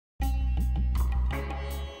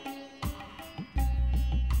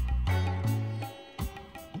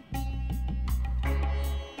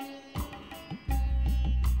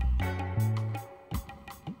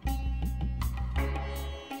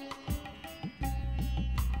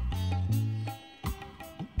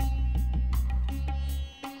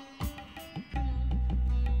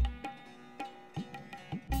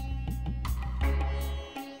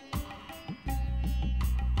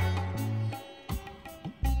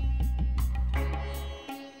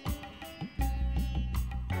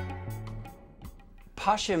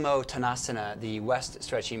Paschimottanasana, the west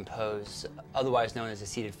stretching pose, otherwise known as the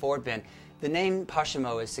seated forward bend, the name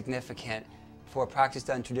Paschimo is significant for a practice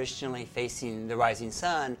done traditionally facing the rising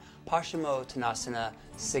sun. Paschimottanasana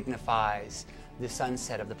signifies the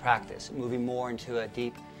sunset of the practice, moving more into a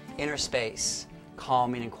deep inner space,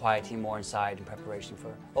 calming and quieting more inside in preparation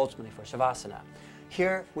for, ultimately, for Shavasana.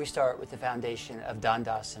 Here we start with the foundation of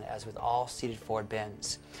Dandasana, as with all seated forward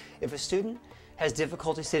bends. If a student has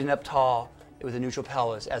difficulty sitting up tall with a neutral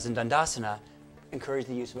pelvis, as in Dandasana, encourage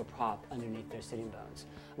the use of a prop underneath their sitting bones.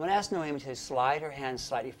 I'm going to ask Noemi to slide her hands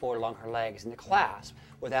slightly forward along her legs and to clasp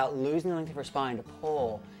without losing the length of her spine, to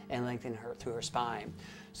pull and lengthen her through her spine.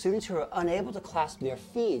 Students who are unable to clasp their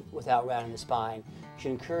feet without rounding the spine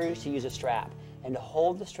should encourage to use a strap and to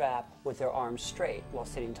hold the strap with their arms straight while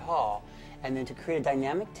sitting tall, and then to create a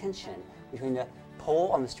dynamic tension between the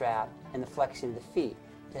pull on the strap and the flexing of the feet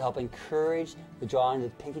to help encourage the drawing of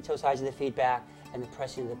the pinky toe sides of the feet back and the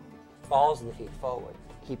pressing of the balls of the feet forward,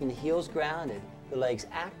 keeping the heels grounded, the legs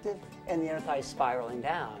active, and the inner thighs spiraling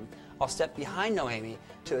down. I'll step behind Noemi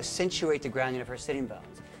to accentuate the grounding of her sitting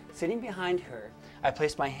bones. Sitting behind her, I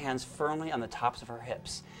place my hands firmly on the tops of her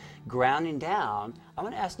hips. Grounding down, I'm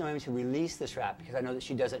going to ask Noemi to release the strap because I know that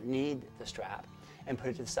she doesn't need the strap, and put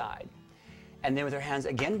it to the side. And then with her hands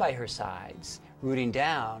again by her sides, rooting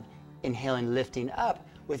down, inhaling, lifting up.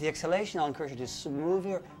 With the exhalation, I'll encourage her to move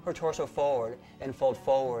her torso forward and fold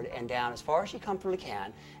forward and down as far as she comfortably can.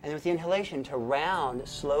 And then with the inhalation, to round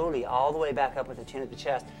slowly all the way back up with the chin at the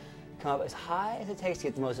chest. Come up as high as it takes to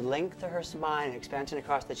get the most length to her spine and expansion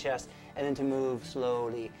across the chest, and then to move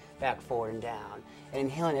slowly back forward and down. And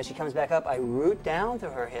inhaling, as she comes back up, I root down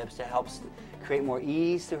through her hips to help create more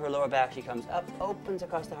ease through her lower back. She comes up, opens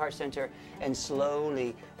across the heart center, and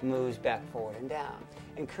slowly moves back forward and down.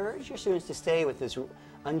 Encourage your students to stay with this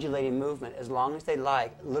undulating movement as long as they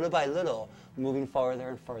like, little by little, moving farther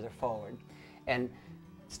and further forward. And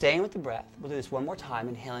staying with the breath, we'll do this one more time,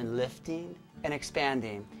 inhaling, lifting and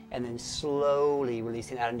expanding, and then slowly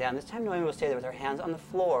releasing out and down. This time Noemi will stay there with her hands on the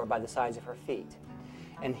floor by the sides of her feet.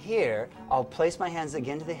 And here, I'll place my hands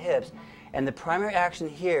again to the hips, and the primary action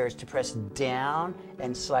here is to press down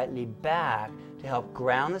and slightly back to help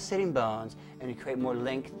ground the sitting bones and to create more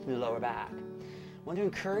length through the lower back. I want to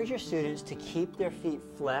encourage your students to keep their feet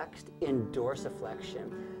flexed in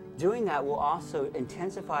dorsiflexion. Doing that will also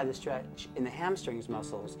intensify the stretch in the hamstrings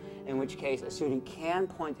muscles, in which case a student can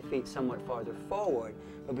point the feet somewhat farther forward,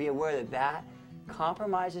 but be aware that that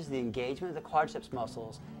compromises the engagement of the quadriceps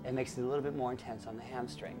muscles and makes it a little bit more intense on the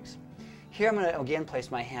hamstrings. Here I'm going to again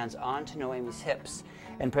place my hands onto Noemi's hips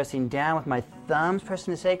and pressing down with my thumbs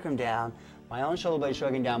pressing the sacrum down, my own shoulder blades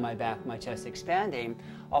shrugging down my back, my chest expanding.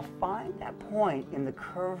 I'll find that point in the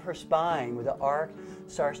curve of her spine where the arc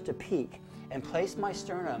starts to peak and place my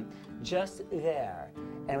sternum just there.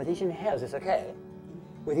 And with each inhale, is this okay?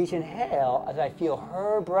 With each inhale, as I feel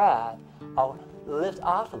her breath, I'll lift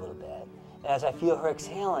off a little bit. As I feel her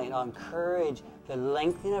exhaling, I'll encourage the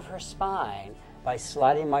lengthening of her spine by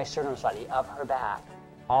sliding my sternum slightly up her back.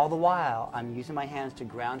 All the while, I'm using my hands to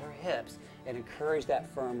ground her hips and encourage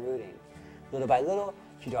that firm rooting. Little by little,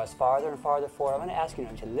 she draws farther and farther forward. I'm going to ask you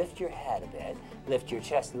now to lift your head a bit, lift your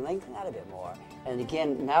chest, and lengthen that a bit more. And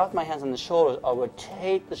again, now with my hands on the shoulders, I'll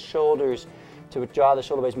rotate the shoulders to draw the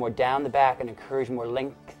shoulder blades more down the back and encourage more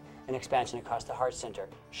length and expansion across the heart center.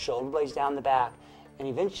 Shoulder blades down the back, and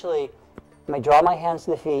eventually, I draw my hands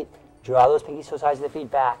to the feet, draw those pinky toe sides of the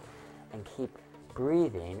feet back, and keep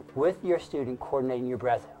breathing with your student, coordinating your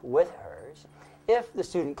breath with hers. If the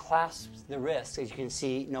student clasps the wrists, as you can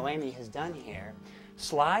see Noemi has done here,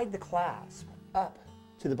 slide the clasp up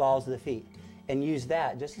to the balls of the feet and use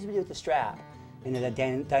that, just as we do with the strap, in a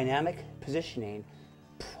dynamic positioning,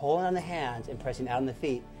 pulling on the hands and pressing out on the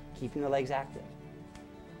feet, keeping the legs active.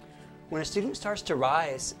 When a student starts to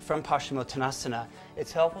rise from Paschimottanasana,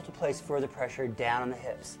 it's helpful to place further pressure down on the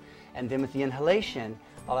hips. And then with the inhalation,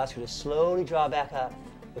 I'll ask her to slowly draw back up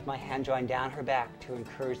with my hand drawing down her back to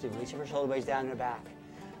encourage the release of her shoulder blades down her back.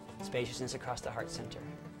 Spaciousness across the heart center.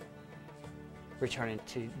 Returning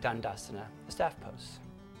to Dandasana, the staff pose.